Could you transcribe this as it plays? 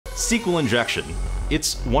SQL Injection.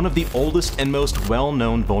 It's one of the oldest and most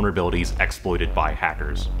well-known vulnerabilities exploited by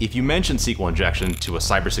hackers. If you mention SQL Injection to a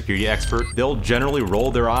cybersecurity expert, they'll generally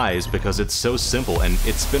roll their eyes because it's so simple and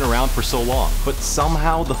it's been around for so long. But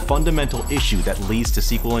somehow the fundamental issue that leads to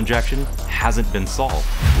SQL Injection hasn't been solved.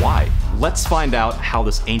 Why? Let's find out how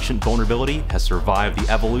this ancient vulnerability has survived the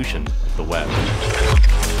evolution of the web.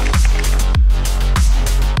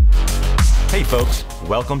 Hey folks,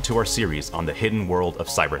 welcome to our series on the hidden world of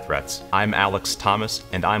cyber threats. I'm Alex Thomas,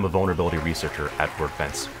 and I'm a vulnerability researcher at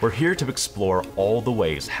Wordfence. We're here to explore all the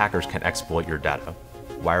ways hackers can exploit your data.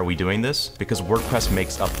 Why are we doing this? Because WordPress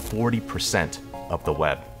makes up 40% of the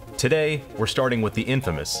web. Today, we're starting with the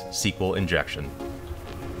infamous SQL injection.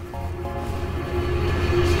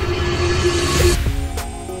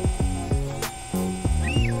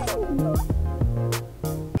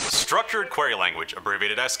 Structured Query Language,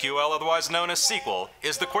 abbreviated SQL, otherwise known as SQL,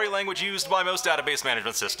 is the query language used by most database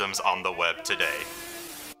management systems on the web today.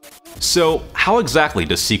 So, how exactly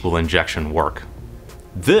does SQL injection work?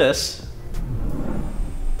 This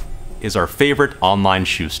is our favorite online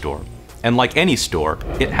shoe store. And like any store,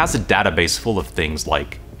 it has a database full of things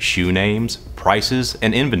like shoe names, prices,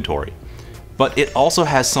 and inventory. But it also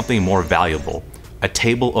has something more valuable, a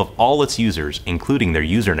table of all its users, including their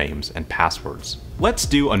usernames and passwords. Let's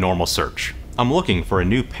do a normal search. I'm looking for a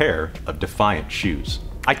new pair of Defiant shoes.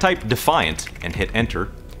 I type Defiant and hit enter.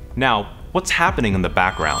 Now, what's happening in the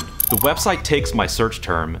background? The website takes my search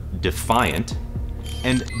term, Defiant,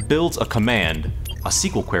 and builds a command, a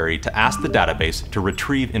SQL query, to ask the database to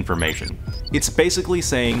retrieve information. It's basically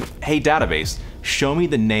saying, hey database, show me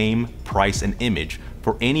the name, price, and image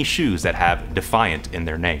for any shoes that have Defiant in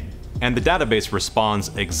their name. And the database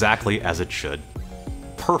responds exactly as it should.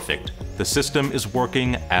 Perfect. The system is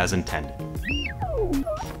working as intended.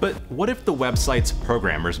 But what if the website's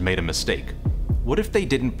programmers made a mistake? What if they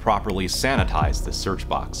didn't properly sanitize the search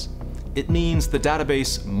box? It means the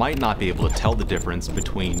database might not be able to tell the difference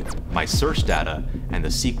between my search data and the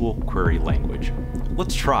SQL query language.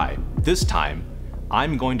 Let's try. This time,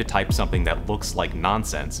 I'm going to type something that looks like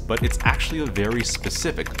nonsense, but it's actually a very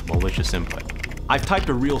specific malicious input. I've typed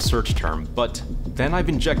a real search term, but then I've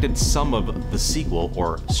injected some of the SQL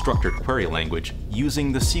or structured query language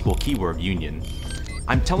using the SQL keyword union.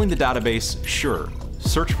 I'm telling the database, sure,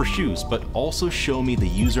 search for shoes, but also show me the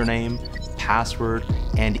username, password,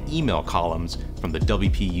 and email columns from the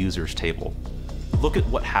WP users table. Look at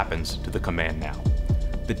what happens to the command now.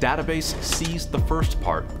 The database sees the first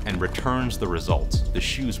part and returns the results, the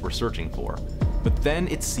shoes we're searching for, but then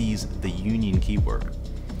it sees the union keyword.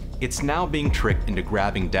 It's now being tricked into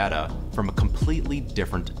grabbing data from a completely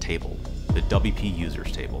different table, the WP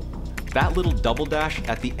users table. That little double dash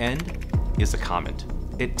at the end is a comment.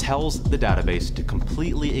 It tells the database to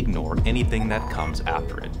completely ignore anything that comes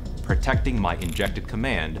after it, protecting my injected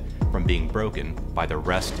command from being broken by the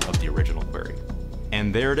rest of the original query.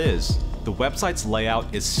 And there it is. The website's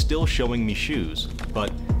layout is still showing me shoes,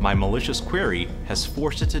 but my malicious query has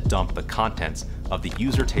forced it to dump the contents of the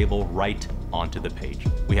user table right onto the page.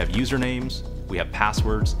 We have usernames, we have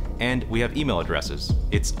passwords, and we have email addresses.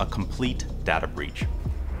 It's a complete data breach.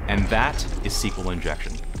 And that is SQL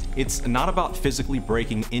injection. It's not about physically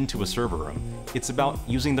breaking into a server room. It's about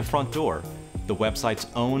using the front door, the website's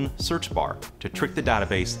own search bar, to trick the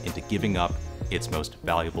database into giving up its most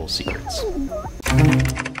valuable secrets.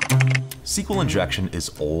 SQL injection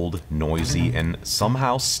is old, noisy, and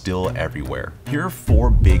somehow still everywhere. Here are 4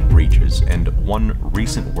 big breaches and one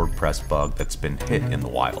recent WordPress bug that's been hit in the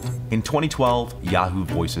wild. In 2012, Yahoo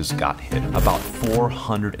Voices got hit. About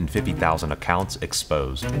 450,000 accounts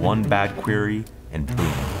exposed. One bad query, and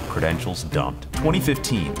boom, credentials dumped.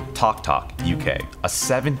 2015, TalkTalk, UK. A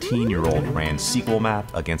 17-year-old ran SQL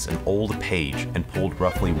map against an old page and pulled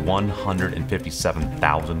roughly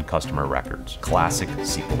 157,000 customer records. Classic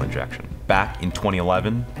SQL injection. Back in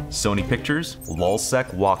 2011, Sony Pictures,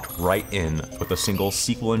 lulzsec walked right in with a single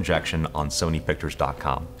SQL injection on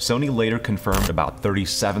sonypictures.com. Sony later confirmed about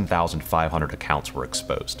 37,500 accounts were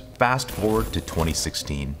exposed. Fast forward to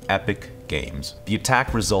 2016, Epic Games. The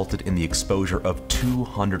attack resulted in the exposure of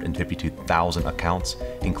 252,000 accounts,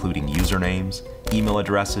 including usernames, email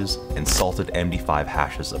addresses, and salted MD5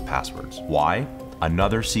 hashes of passwords. Why?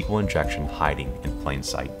 Another SQL injection hiding in plain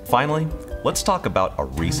sight. Finally, let's talk about a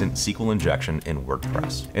recent SQL injection in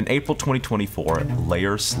WordPress. In April 2024,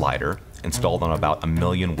 LayerSlider, installed on about 1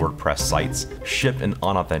 million WordPress sites, shipped an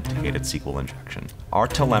unauthenticated SQL injection. Our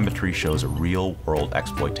telemetry shows a real-world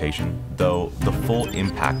exploitation, though the full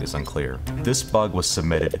impact is unclear. This bug was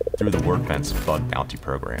submitted through the Wordfence bug bounty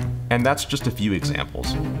program. And that's just a few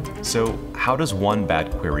examples. So how does one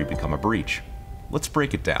bad query become a breach? Let's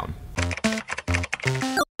break it down.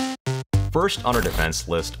 First on our defense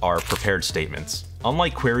list are prepared statements.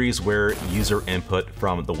 Unlike queries where user input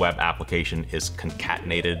from the web application is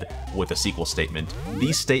concatenated with a SQL statement,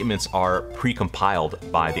 these statements are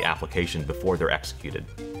precompiled by the application before they're executed.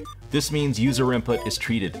 This means user input is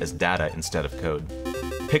treated as data instead of code.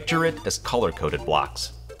 Picture it as color-coded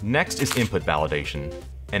blocks. Next is input validation,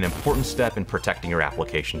 an important step in protecting your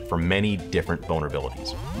application from many different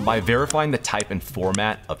vulnerabilities. By verifying the type and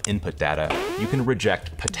format of input data, you can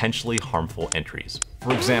reject potentially harmful entries.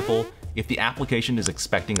 For example, if the application is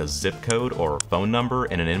expecting a zip code or phone number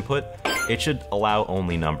in an input, it should allow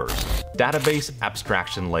only numbers. Database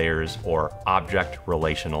abstraction layers, or object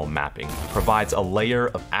relational mapping, provides a layer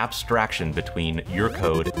of abstraction between your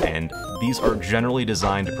code, and these are generally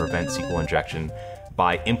designed to prevent SQL injection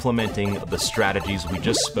by implementing the strategies we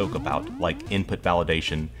just spoke about, like input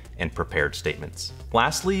validation and prepared statements.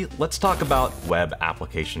 Lastly, let's talk about web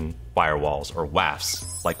application firewalls, or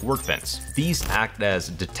WAFs, like Wordfence. These act as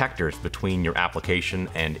detectors between your application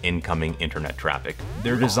and incoming internet traffic.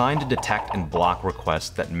 They're designed to detect and block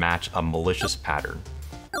requests that match a malicious pattern.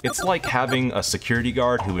 It's like having a security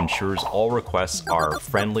guard who ensures all requests are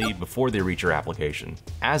friendly before they reach your application.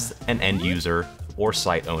 As an end user or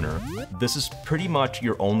site owner, this is pretty much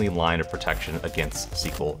your only line of protection against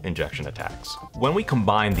SQL injection attacks. When we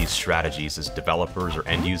combine these strategies as developers or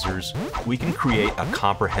end users, we can create a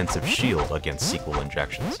comprehensive shield against SQL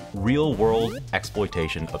injections. Real-world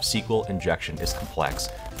exploitation of SQL injection is complex,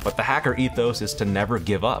 but the hacker ethos is to never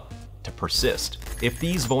give up, to persist. If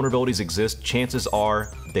these vulnerabilities exist, chances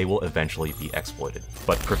are they will eventually be exploited.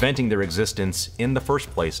 But preventing their existence in the first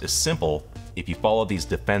place is simple if you follow these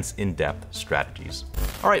defense in-depth strategies.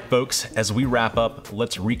 All right, folks, as we wrap up,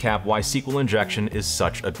 let's recap why SQL injection is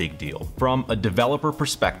such a big deal. From a developer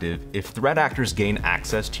perspective, if threat actors gain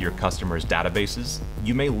access to your customers' databases,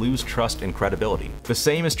 you may lose trust and credibility. The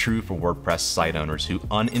same is true for WordPress site owners who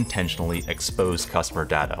unintentionally expose customer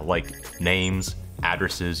data, like names,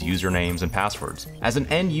 addresses, usernames, and passwords. As an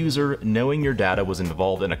end user, knowing your data was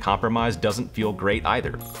involved in a compromise doesn't feel great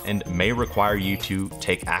either, and may require you to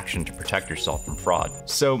take action to protect yourself from fraud.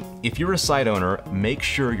 So if you're a site owner, make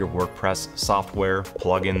sure your WordPress software,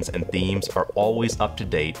 plugins, and themes are always up to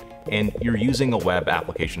date, and you're using a web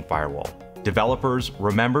application firewall. Developers,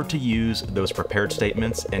 remember to use those prepared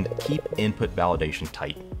statements and keep input validation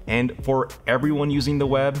tight. And for everyone using the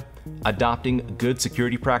web, adopting good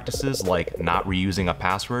security practices like not reusing a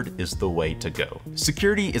password is the way to go.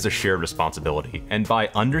 Security is a shared responsibility, and by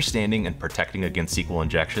understanding and protecting against SQL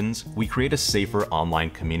injections, we create a safer online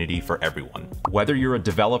community for everyone. Whether you're a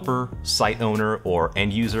developer, site owner, or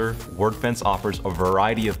end user, Wordfence offers a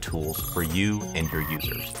variety of tools for you and your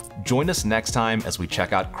users. Join us next time as we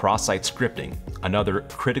check out cross-site scripting, another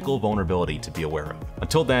critical vulnerability to be aware of.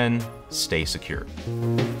 Until then, stay secure.